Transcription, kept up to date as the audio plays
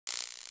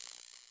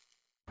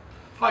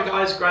Hi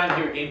guys, Graham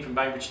here again from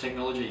Bainbridge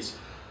Technologies.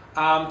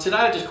 Today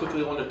I just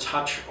quickly want to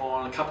touch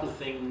on a couple of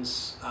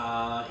things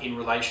in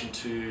relation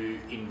to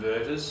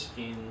inverters,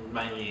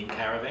 mainly in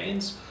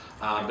caravans,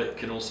 but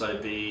can also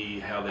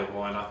be how they're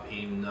wired up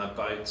in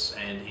boats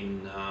and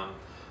in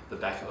the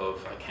back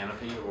of a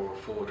canopy or a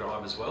four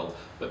drive as well.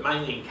 But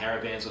mainly in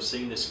caravans, I've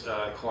seen this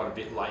quite a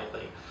bit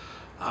lately.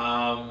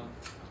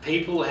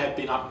 People have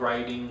been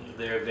upgrading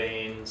their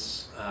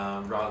vans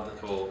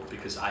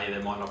because A,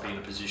 they might not be in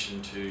a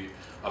position to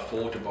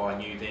afford to buy a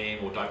new van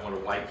or don't want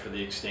to wait for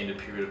the extended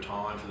period of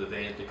time for the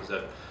vans because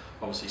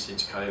obviously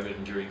since COVID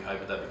and during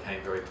COVID they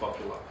became very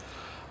popular.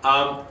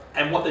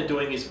 And what they're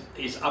doing is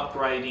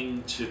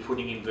upgrading to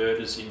putting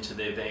inverters into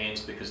their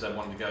vans because they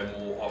want to go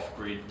more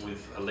off-grid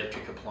with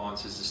electric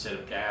appliances instead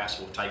of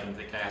gas, or taking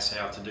the gas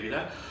out to do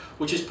that,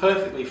 which is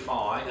perfectly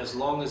fine as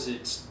long as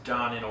it's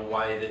done in a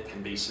way that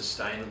can be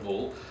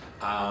sustainable,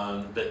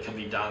 that can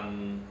be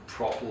done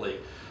properly.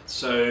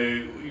 So,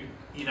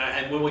 you know,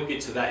 and when we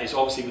get to that is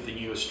obviously with the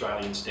new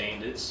Australian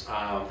standards,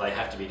 they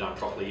have to be done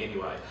properly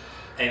anyway.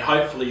 And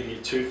hopefully the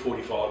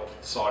 240 volt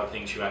side of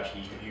things, you're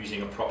actually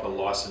using a proper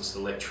licensed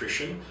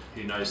electrician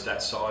who knows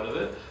that side of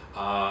it,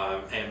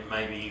 and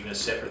maybe even a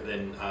separate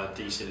than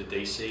DC to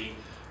DC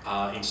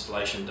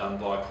installation done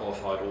by a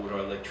qualified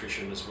auto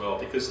electrician as well,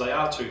 because they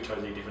are two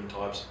totally different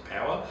types of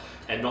power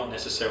and not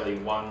necessarily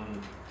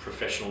one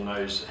professional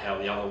knows how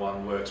the other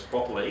one works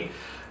properly.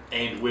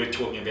 And we're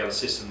talking about a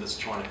system that's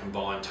trying to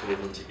combine two of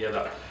them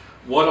together.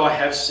 What I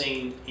have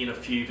seen in a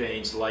few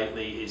vans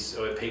lately is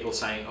people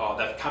saying, oh,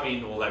 they've come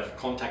in or they've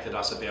contacted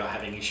us about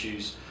having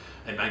issues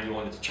and maybe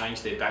wanted to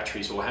change their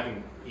batteries, or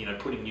having, you know,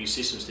 putting new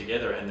systems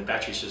together and the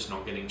battery's just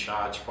not getting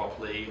charged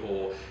properly,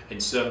 or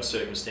in some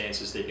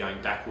circumstances they're going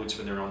backwards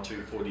when they're on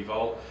 240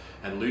 volt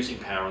and losing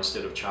power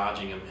instead of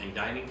charging and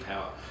gaining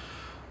power.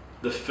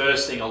 The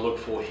first thing I look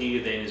for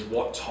here then is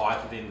what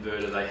type of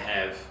inverter they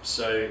have.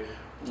 So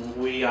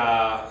we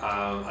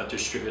are a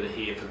distributor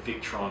here for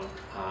Victron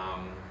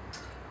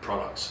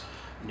products.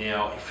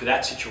 Now, for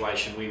that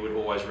situation, we would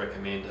always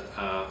recommend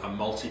a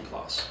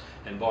multi-plus.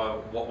 And by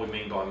what we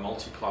mean by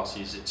multi-plus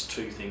is it's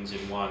two things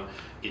in one.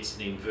 It's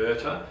an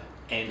inverter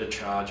and a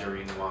charger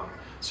in one.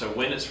 So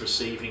when it's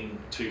receiving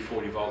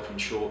 240 volt from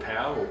shore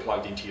power or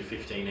plugged into your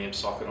 15 amp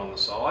socket on the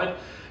side,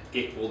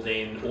 it will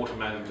then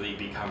automatically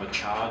become a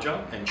charger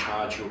and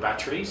charge your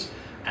batteries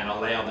and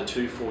allow the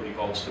 240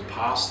 volts to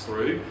pass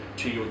through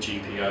to your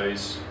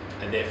GPOs,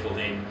 and therefore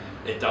then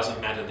it doesn't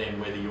matter then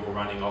whether you're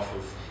running off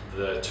of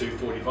the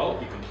 240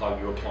 volt, you can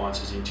plug your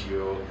appliances into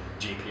your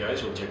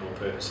GPOs or general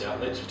purpose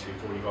outlets, your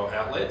 240 volt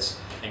outlets,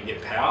 and get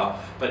power.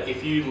 But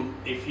if you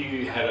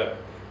had a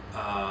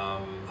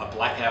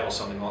blackout or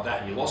something like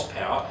that and you lost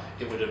power,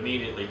 it would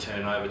immediately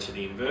turn over to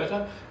the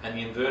inverter, and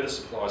the inverter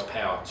supplies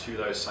power to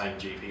those same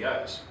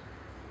GPOs.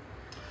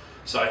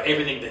 So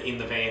everything in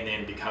the van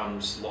then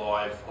becomes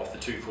live off the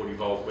 240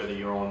 volt, whether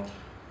you're on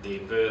the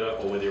inverter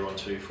or whether you're on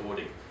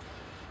 240.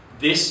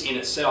 This in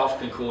itself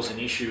can cause an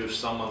issue if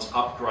someone's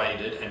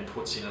upgraded and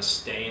puts in a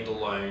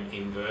standalone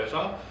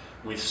inverter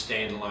with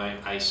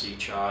standalone AC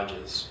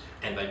chargers,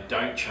 and they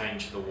don't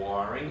change the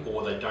wiring,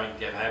 or they don't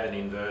have an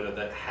inverter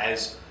that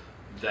has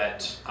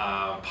that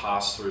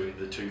pass-through,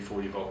 the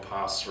 240 volt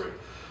pass-through.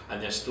 And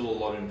there's still a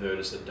lot of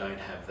inverters that don't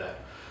have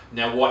that.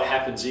 Now what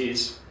happens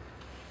is,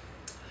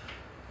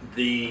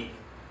 the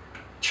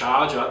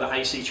charger, the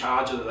AC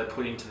charger that they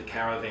put into the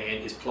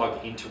Caravan is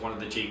plugged into one of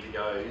the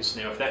GPOs.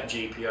 Now if that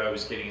GPO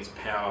is getting its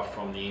power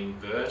from the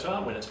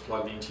inverter, when it's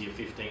plugged into your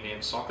 15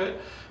 amp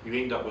socket, you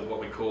end up with what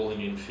we call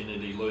an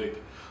infinity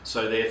loop.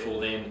 So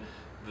therefore then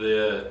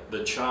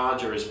the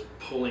charger is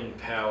pulling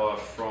power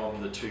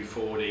from the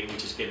 240,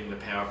 which is getting the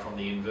power from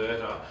the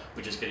inverter,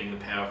 which is getting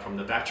the power from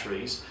the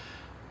batteries.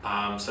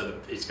 So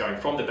it's going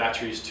from the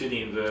batteries to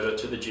the inverter,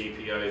 to the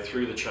GPO,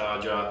 through the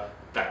charger,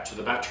 back to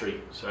the battery.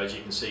 So as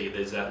you can see,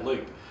 there's that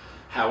loop.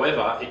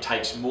 However, it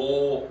takes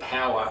more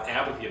power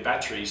out of your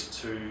batteries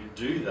to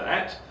do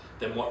that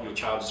than what your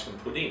chargers can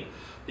put in.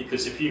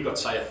 Because if you've got,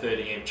 say, a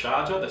 30 amp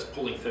charger that's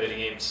pulling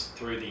 30 amps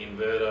through the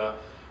inverter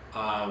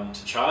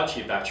to charge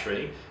your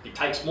battery, it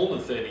takes more than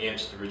 30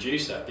 amps to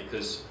reduce that,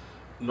 because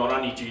not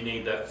only do you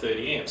need that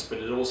 30 amps, but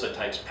it also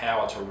takes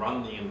power to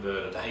run the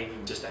inverter, to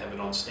even just to have it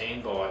on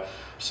standby.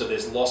 So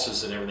there's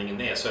losses and everything in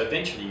there. So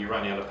eventually you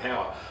run out of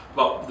power.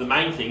 But the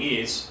main thing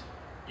is,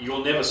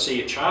 you'll never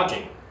see it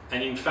charging.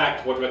 And in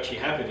fact, what will actually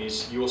happen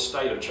is your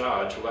state of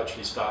charge will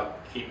actually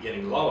keep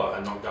getting lower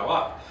and not go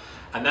up.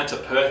 And that's a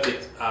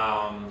perfect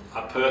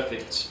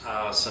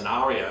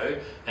scenario.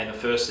 And the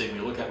first thing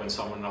we look at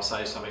when I'll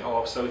say something,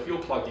 oh, so if you're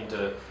plugged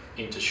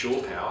into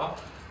shore power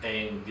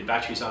and your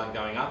batteries aren't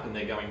going up and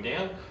they're going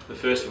down, the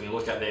first thing we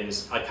look at then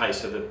is, okay,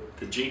 so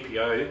the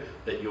GPO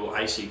that your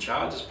AC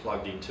charge is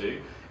plugged into,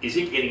 is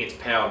it getting its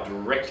power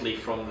directly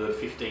from the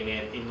 15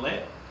 amp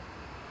inlet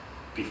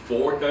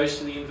before it goes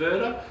to the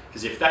inverter?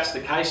 Because if that's the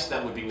case,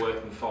 that would be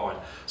working fine.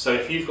 So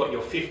if you've got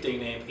your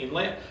 15 amp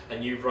inlet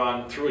and you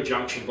run through a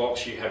junction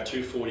box, you have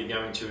 240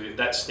 going to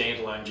that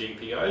standalone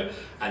GPO,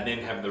 and then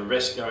have the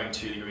rest going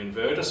to your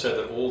inverter, so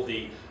that all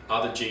the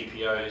other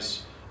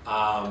GPOs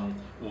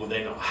will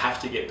then have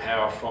to get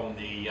power from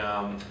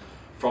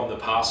the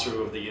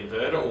pass-through of the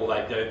inverter, or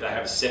they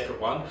have a separate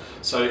one.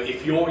 So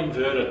if your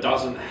inverter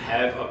doesn't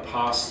have a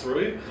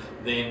pass-through,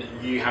 then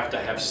you have to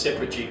have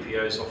separate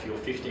GPOs off your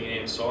 15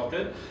 amp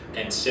socket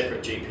and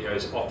separate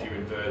GPOs off your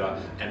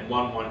inverter, and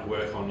one won't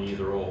work on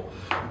either or.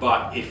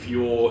 But if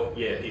your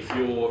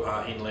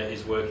inlet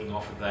is working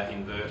off of that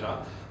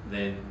inverter,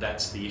 then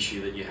that's the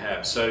issue that you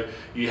have. So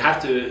you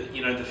have to,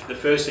 the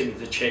first thing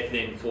to check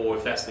then for,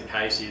 if that's the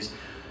case, is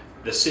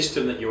the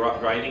system that you're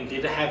upgrading,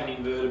 did it have an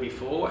inverter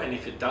before? And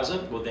if it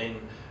doesn't, well then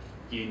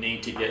you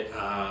need to get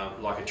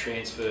like a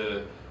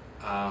transfer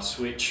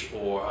switch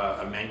or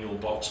a manual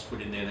box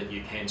put in there that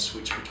you can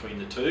switch between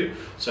the two,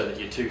 so that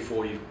your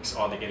 240 is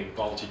either getting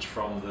voltage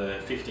from the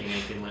 15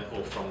 amp inlet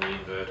or from the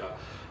inverter,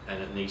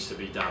 and it needs to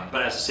be done.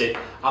 But as I said,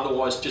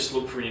 otherwise just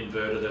look for an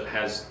inverter that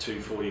has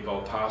 240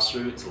 volt pass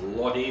through. It's a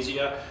lot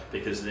easier,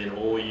 because then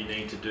all you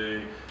need to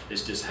do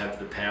is just have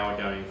the power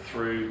going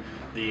through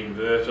the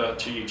inverter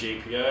to your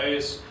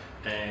GPOs,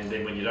 and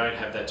then when you don't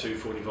have that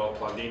 240 volt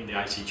plugged in, the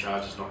AC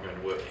charge is not going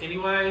to work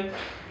anyway,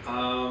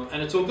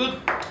 and it's all good.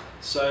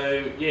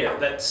 So yeah,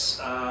 that's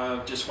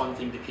just one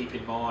thing to keep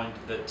in mind,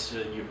 that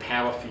your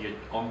power for your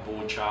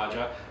onboard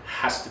charger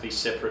has to be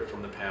separate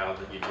from the power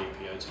that your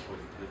GPOs are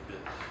putting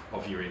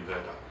of your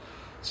inverter.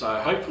 So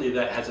hopefully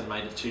that hasn't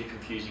made it too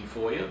confusing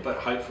for you, but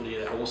hopefully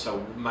that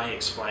also may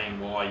explain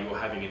why you're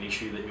having an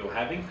issue that you're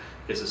having.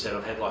 As I said,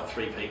 I've had like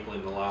 3 people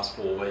in the last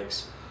 4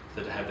 weeks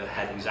that have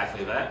had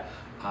exactly that.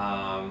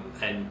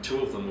 And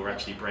 2 of them were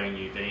actually brand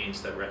new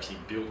vans that were actually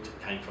built,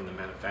 came from the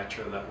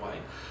manufacturer that way.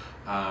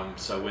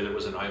 So whether it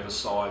was an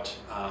oversight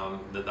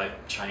that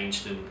they've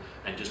changed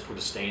and just put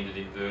a standard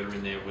inverter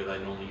in there where they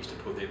normally used to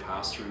put their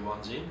pass-through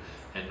ones in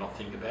and not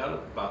think about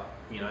it, but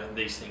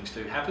these things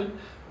do happen.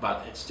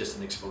 But it's just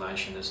an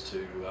explanation as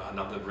to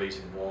another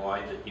reason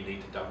why that you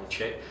need to double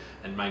check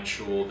and make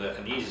sure that,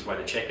 and the easiest way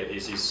to check it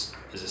is,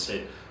 as I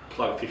said,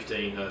 plug the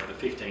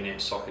 15 amp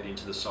socket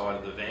into the side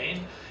of the van,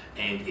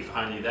 and if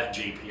only that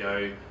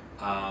GPO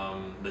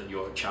that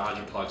your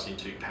charger plugs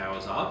into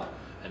powers up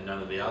and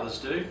none of the others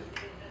do,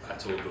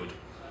 that's all good.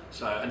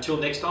 So until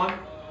next time,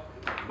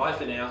 bye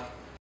for now.